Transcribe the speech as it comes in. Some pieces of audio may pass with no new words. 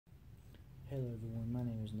Hello everyone, my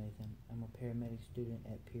name is Nathan. I'm a paramedic student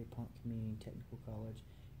at Pierpont Community Technical College,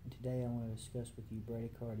 and today I want to discuss with you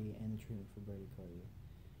bradycardia and the treatment for bradycardia.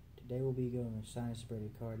 Today we'll be going over sinus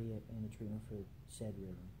bradycardia and the treatment for said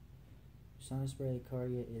rhythm. Sinus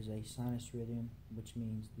bradycardia is a sinus rhythm, which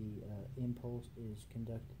means the impulse is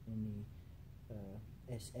conducted in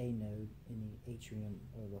the SA node in the atrium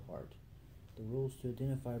of the heart. The rules to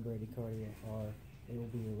identify bradycardia are: it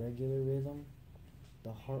will be a regular rhythm,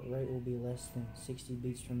 the heart rate will be less than 60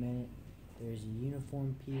 beats per minute, there is a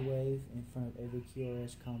uniform P wave in front of every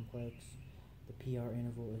QRS complex, the PR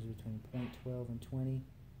interval is between 0.12 and 20,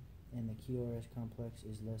 and the QRS complex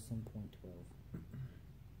is less than 0.12.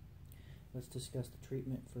 Let's discuss the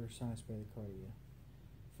treatment for sinus bradycardia.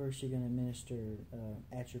 First, you're going to administer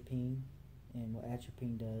atropine, and what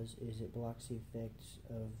atropine does is it blocks the effects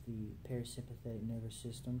of the parasympathetic nervous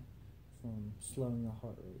system from slowing the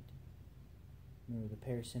heart rate. Remember, the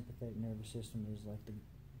parasympathetic nervous system is like the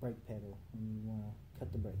brake pedal when you want to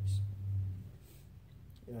cut the brakes.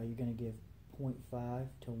 You're going to give 0.5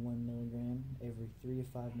 to 1 milligram every 3 to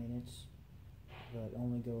 5 minutes, but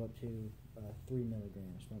only go up to 3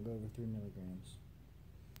 milligrams. Don't go over 3 milligrams.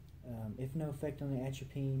 If no effect on the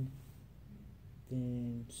atropine,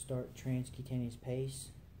 then start transcutaneous pace.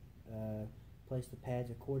 Place the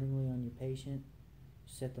pads accordingly on your patient.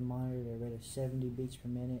 Set the monitor at a rate of 70 beats per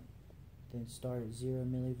minute. Then start at 0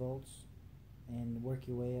 millivolts and work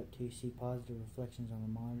your way up till you see positive reflections on the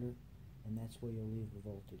monitor, and that's where you'll leave the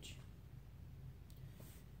voltage.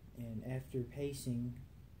 And after pacing,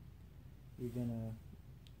 you're going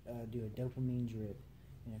to do a dopamine drip.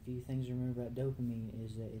 And a few things to remember about dopamine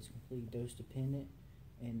is that it's completely dose dependent,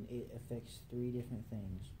 and it affects 3 different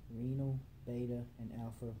things: renal, beta, and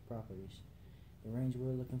alpha properties. The range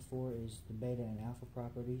we're looking for is the beta and alpha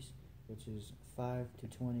properties, which is 5 to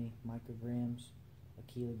 20 micrograms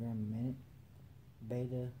a kilogram a minute.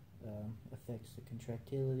 Beta affects the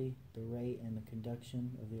contractility, the rate, and the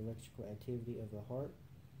conduction of the electrical activity of the heart,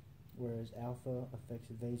 whereas alpha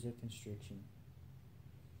affects vasoconstriction.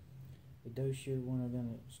 The dose you're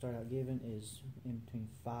going to start out giving is in between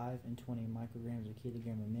 5 and 20 micrograms a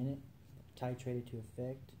kilogram a minute, titrated to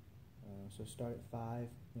effect. So start at 5,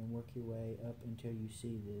 then work your way up until you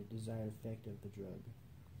see the desired effect of the drug.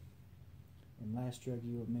 And last drug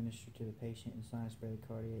you administer to the patient in sinus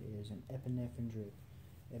bradycardia is an epinephrine drip.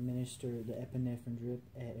 Administer the epinephrine drip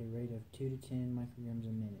at a rate of 2 to 10 micrograms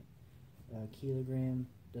a minute. Kilogram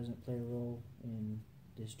doesn't play a role in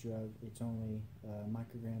this drug. It's only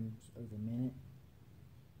micrograms over minute,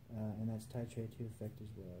 and that's titrated to effect as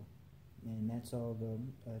well. And that's all the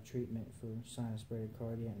treatment for sinus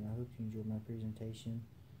bradycardia, and I hope you enjoyed my presentation.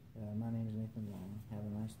 My name is Nathan Long. Have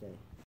a nice day.